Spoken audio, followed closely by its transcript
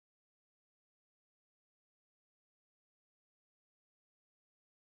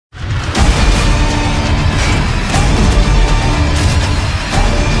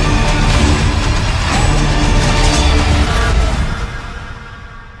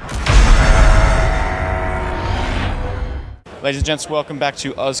Ladies and gents, welcome back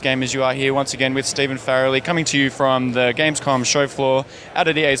to AusGamers. You are here once again with Stephen Farrelly, coming to you from the GamesCom show floor out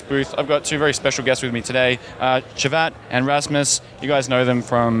at EA's booth. I've got two very special guests with me today, Cevat and Rasmus. You guys know them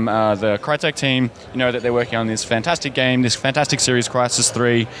from the Crytek team. You know that they're working on this fantastic game, this fantastic series, Crysis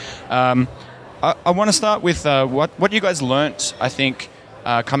 3. I want to start with what you guys learnt, I think,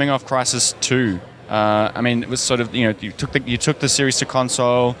 coming off Crysis 2. I mean, it was sort of, you took the series to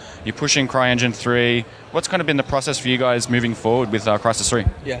console, you're pushing CryEngine 3. What's kind of been the process for you guys moving forward with Crysis 3?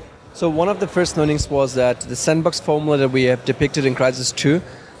 Yeah. So one of the first learnings was that the sandbox formula that we have depicted in Crysis 2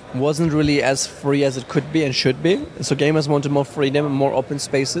 wasn't really as free as it could be and should be. So gamers wanted more freedom and more open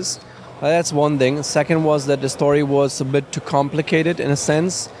spaces. That's one thing. Second was that the story was a bit too complicated in a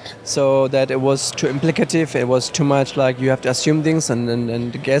sense, so that it was too implicative. It was too much like you have to assume things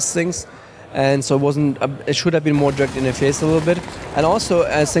and guess things. And so it should have been more direct in the face a little bit. And also,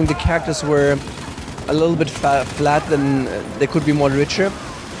 I think the characters were a little bit flat, and they could be more richer.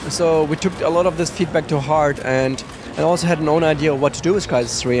 So we took a lot of this feedback to heart and also had an own idea of what to do with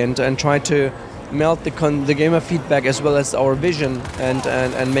Crysis 3 and tried to melt the gamer feedback as well as our vision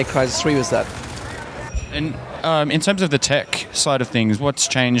and make Crysis 3 with that. And in terms of the tech side of things, what's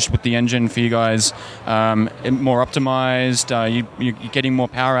changed with the engine for you guys? More optimized? You're getting more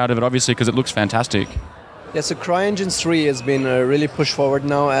power out of it, obviously, because it looks fantastic. Yeah, so CryEngine 3 has been really pushed forward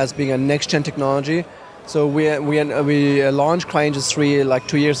now as being a next-gen technology. So we launched CryEngine 3 like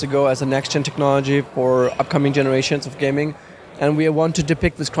 2 years ago as a next-gen technology for upcoming generations of gaming. And we want to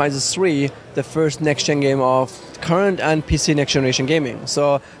depict with Crysis 3 the first next-gen game of current and PC next-generation gaming.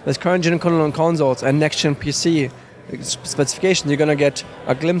 So with current-gen Cologne consoles and next-gen PC specifications, you're going to get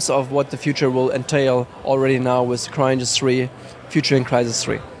a glimpse of what the future will entail already now with CryEngine 3 featuring Crysis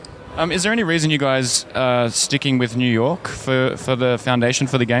 3. Is there any reason you guys are sticking with New York for the foundation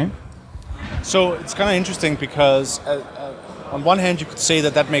for the game? So it's kind of interesting because on one hand you could say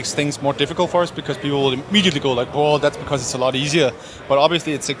that makes things more difficult for us because people will immediately go like, oh, that's because it's a lot easier. But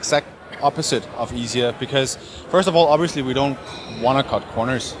obviously it's exact opposite of easier because first of all, obviously we don't want to cut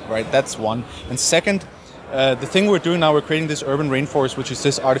corners, right? That's one. And second, the thing we're doing now, we're creating this urban rainforest, which is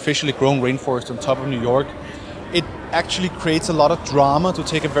this artificially grown rainforest on top of New York. It actually creates a lot of drama to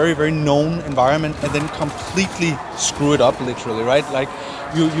take a very, very known environment and then completely screw it up, literally, right? Like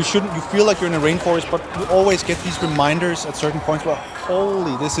you feel like you're in a rainforest, but you always get these reminders at certain points where,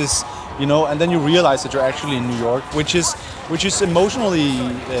 holy, this is, and then you realize that you're actually in New York, which is emotionally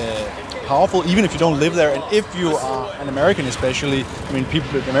powerful, even if you don't live there. And if you are an American, especially, I mean,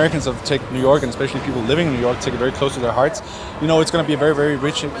 Americans have taken New York, and especially people living in New York, take it very close to their hearts. It's going to be a very, very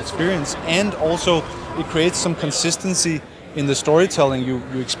rich experience, and also it creates some consistency in the storytelling. You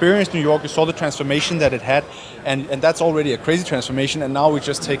experienced New York, you saw the transformation that it had, and that's already a crazy transformation, and now we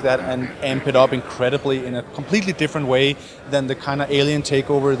just take that and amp it up incredibly in a completely different way than the kind of alien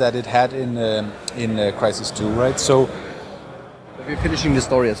takeover that it had in Crysis 2, right? So we're finishing the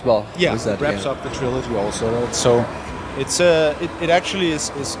story as well. Yeah, it wraps up the trilogy also, right? So it's it actually is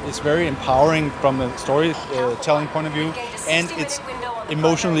very empowering from a storytelling point of view, and it's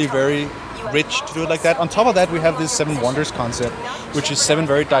emotionally very rich to do it like that. On top of that, we have this 7 Wonders concept, which is 7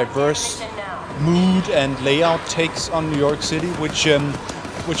 very diverse mood and layout takes on New York City,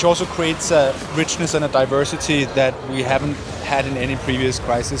 which also creates a richness and a diversity that we haven't had in any previous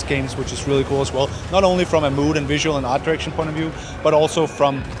Crysis games, which is really cool as well. Not only from a mood and visual and art direction point of view, but also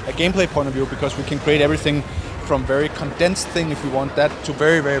from a gameplay point of view, because we can create everything from very condensed thing, if we want that, to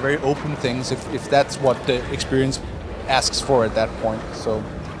very, very, very open things, if that's what the experience asks for at that point. So.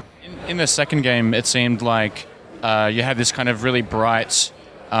 In the second game, it seemed like you had this kind of really bright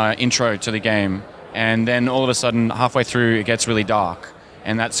intro to the game, and then all of a sudden, halfway through, it gets really dark.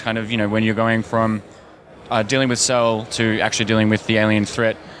 And that's kind of, when you're going from dealing with Cell to actually dealing with the alien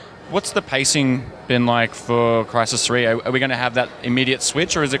threat. What's the pacing been like for Crysis 3? Are we going to have that immediate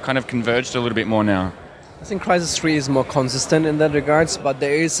switch, or is it kind of converged a little bit more now? I think Crysis 3 is more consistent in that regards, but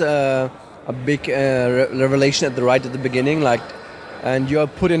there is a big revelation at the beginning, and you are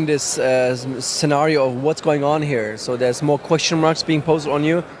put in this scenario of what's going on here. So there's more question marks being posed on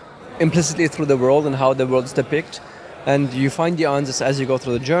you implicitly through the world and how the world is depicted. And you find the answers as you go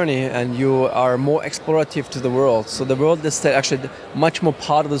through the journey, and you are more explorative to the world. So the world is actually much more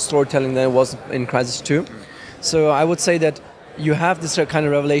part of the storytelling than it was in Crysis 2. So I would say that you have this kind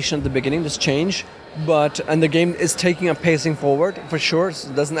of revelation at the beginning, this change, and the game is taking a pacing forward for sure.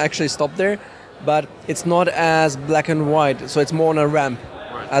 So it doesn't actually stop there. But it's not as black and white, so it's more on a ramp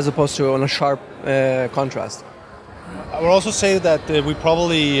as opposed to on a sharp contrast. I would also say that we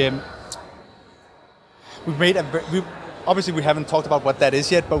probably obviously we haven't talked about what that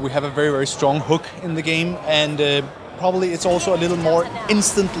is yet, but we have a very, very strong hook in the game, and probably it's also a little more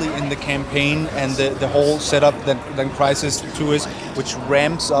instantly in the campaign and the whole setup than Crysis 2 is, which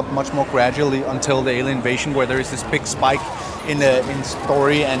ramps up much more gradually until the alien invasion, where there is this big spike in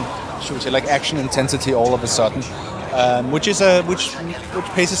story and, should we say, like action intensity all of a sudden, which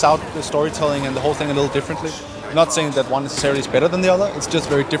paces out the storytelling and the whole thing a little differently. I'm not saying that one necessarily is better than the other. It's just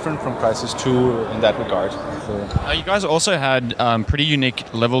very different from Crysis 2 in that regard. So. You guys also had pretty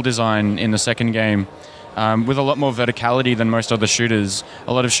unique level design in the second game, with a lot more verticality than most other shooters.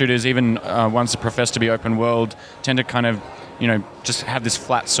 A lot of shooters, even ones that profess to be open world, tend to kind of, just have this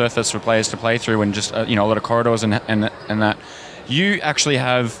flat surface for players to play through, and just a lot of corridors and that. You actually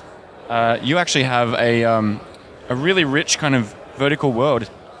have a really rich kind of vertical world.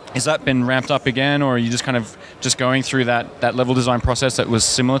 Has that been ramped up again, or are you just kind of going through that level design process that was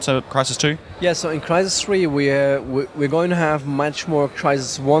similar to Crysis 2? Yeah, so in Crysis 3 we're going to have much more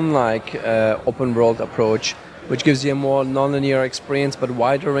Crysis 1-like open world approach, which gives you a more non-linear experience but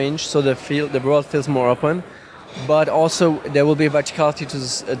wider range, so the world feels more open. But also there will be verticality to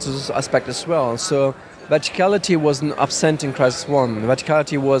this aspect as well. So verticality wasn't absent in Crysis 1.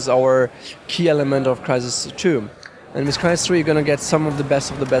 Verticality was our key element of Crysis 2. And with Crysis 3, you're going to get some of the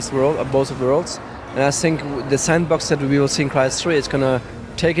best world, of both of the worlds. And I think the sandbox that we will see in Crysis 3 is going to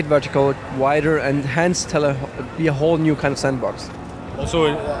take it vertical, wider, and hence be a whole new kind of sandbox. Also,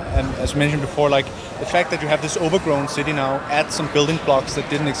 and as mentioned before, like the fact that you have this overgrown city now adds some building blocks that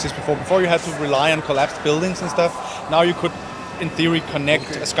didn't exist before. Before you had to rely on collapsed buildings and stuff. Now you could, in theory,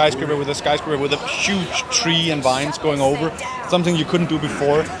 connect a skyscraper with a huge tree and vines going over, something you couldn't do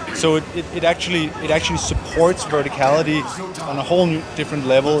before. So it actually supports verticality on a whole new different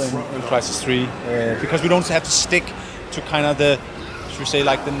level in Crysis 3, because we don't have to stick to kind of the, should we say,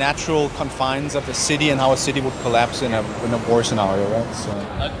 like the natural confines of a city and how a city would collapse in a war scenario, right? So.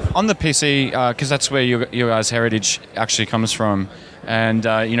 On the PC, because that's where your guys' heritage actually comes from, and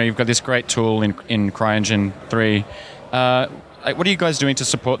you've got this great tool in CryEngine 3. What are you guys doing to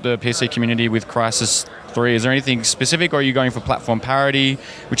support the PC community with Crysis 3? Is there anything specific, or are you going for platform parity,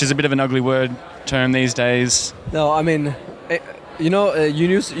 which is a bit of an ugly term these days? No, I mean, you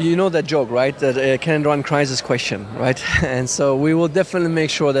know that joke, right? That can run Crysis question, right? And so we will definitely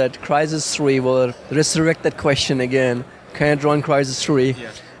make sure that Crysis 3 will resurrect that question again. Can't run Crysis 3. Yeah.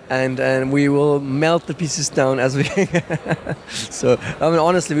 And we will melt the PCs down as we... So, I mean,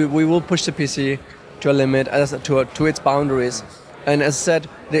 honestly, we will push the PC to a limit, to its boundaries. And as I said,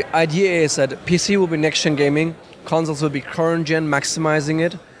 the idea is that PC will be next-gen gaming, consoles will be current-gen, maximizing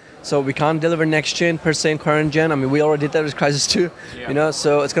it. So we can't deliver next-gen per se in current-gen. I mean, we already did that with Crysis 2,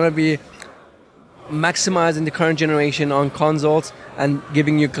 so it's going to be maximizing the current generation on consoles and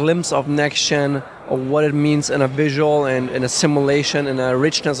giving you a glimpse of next-gen, of what it means in a visual and in a simulation and a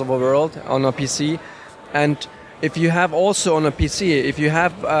richness of a world on a PC. And if you have also on a PC, if you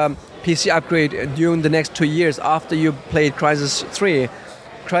have PC upgrade during the next 2 years after you played Crysis 3,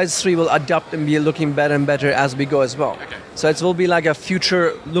 Crysis 3 will adapt and be looking better and better as we go as well. Okay. So it will be like a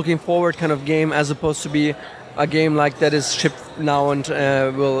future looking forward kind of game, as opposed to be a game like that is shipped now and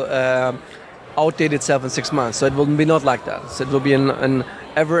will outdate itself in 6 months. So it will be not like that. So it will be an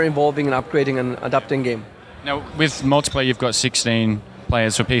ever evolving and upgrading and adapting game. Now with multiplayer you've got 16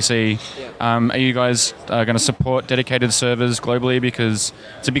 players for PC. Yeah. Are you guys going to support dedicated servers globally? Because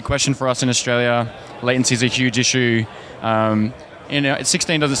it's a big question for us in Australia. Latency is a huge issue.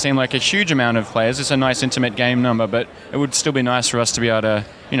 16 doesn't seem like a huge amount of players. It's a nice intimate game number, but it would still be nice for us to be able to,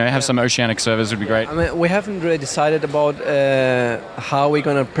 have some oceanic servers would be great. I mean, we haven't really decided about how we're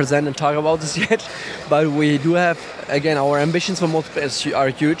going to present and talk about this yet, but we do have, again, our ambitions for multiplayer are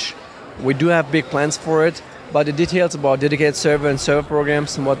huge. We do have big plans for it. But the details about dedicated server and server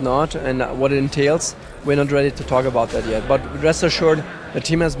programs and whatnot, and what it entails, we're not ready to talk about that yet. But rest assured, the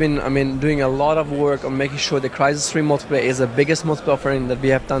team has been, doing a lot of work on making sure the Crysis 3 multiplayer is the biggest multiplayer offering that we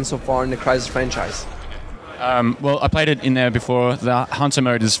have done so far in the Crysis franchise. Well, I played it in there before. The Hunter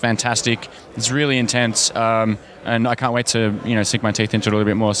mode is fantastic. It's really intense, and I can't wait to, sink my teeth into it a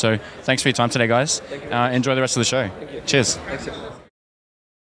little bit more. So thanks for your time today, guys. Thank you. Enjoy the rest of the show. Thank you. Cheers. Thanks.